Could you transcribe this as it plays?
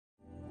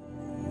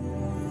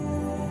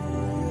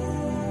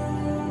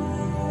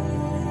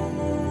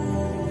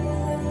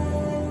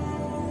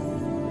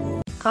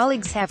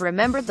Colleagues have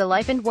remembered the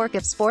life and work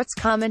of sports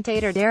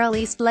commentator Darrell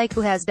Eastlake,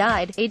 who has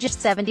died, aged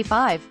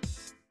 75.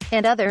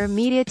 And other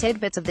media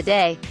tidbits of the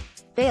day.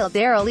 Vale.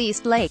 Darrell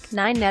Eastlake.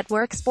 9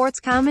 Network sports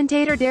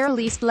commentator Darrell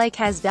Eastlake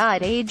has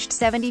died, aged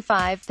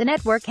 75, the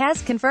network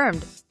has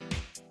confirmed.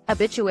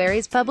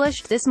 Obituaries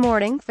published this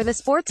morning for the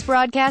sports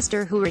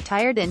broadcaster, who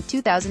retired in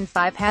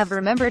 2005, have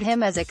remembered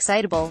him as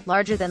excitable,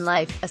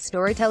 larger-than-life, a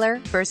storyteller,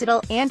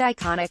 versatile, and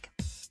iconic.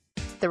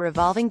 The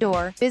revolving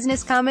door.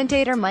 Business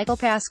commentator Michael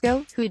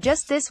Pascoe, who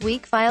just this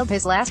week filed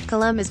his last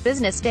column as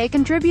Business Day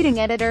contributing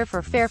editor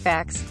for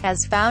Fairfax,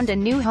 has found a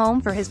new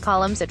home for his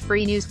columns at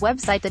free news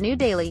website The New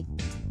Daily.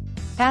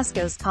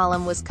 Pascoe's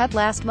column was cut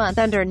last month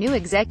under new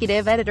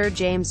executive editor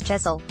James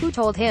Chesel, who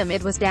told him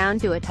it was down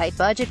to a tight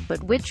budget,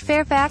 but which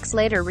Fairfax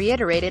later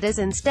reiterated is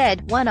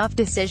instead one-off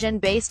decision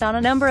based on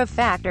a number of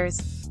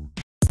factors.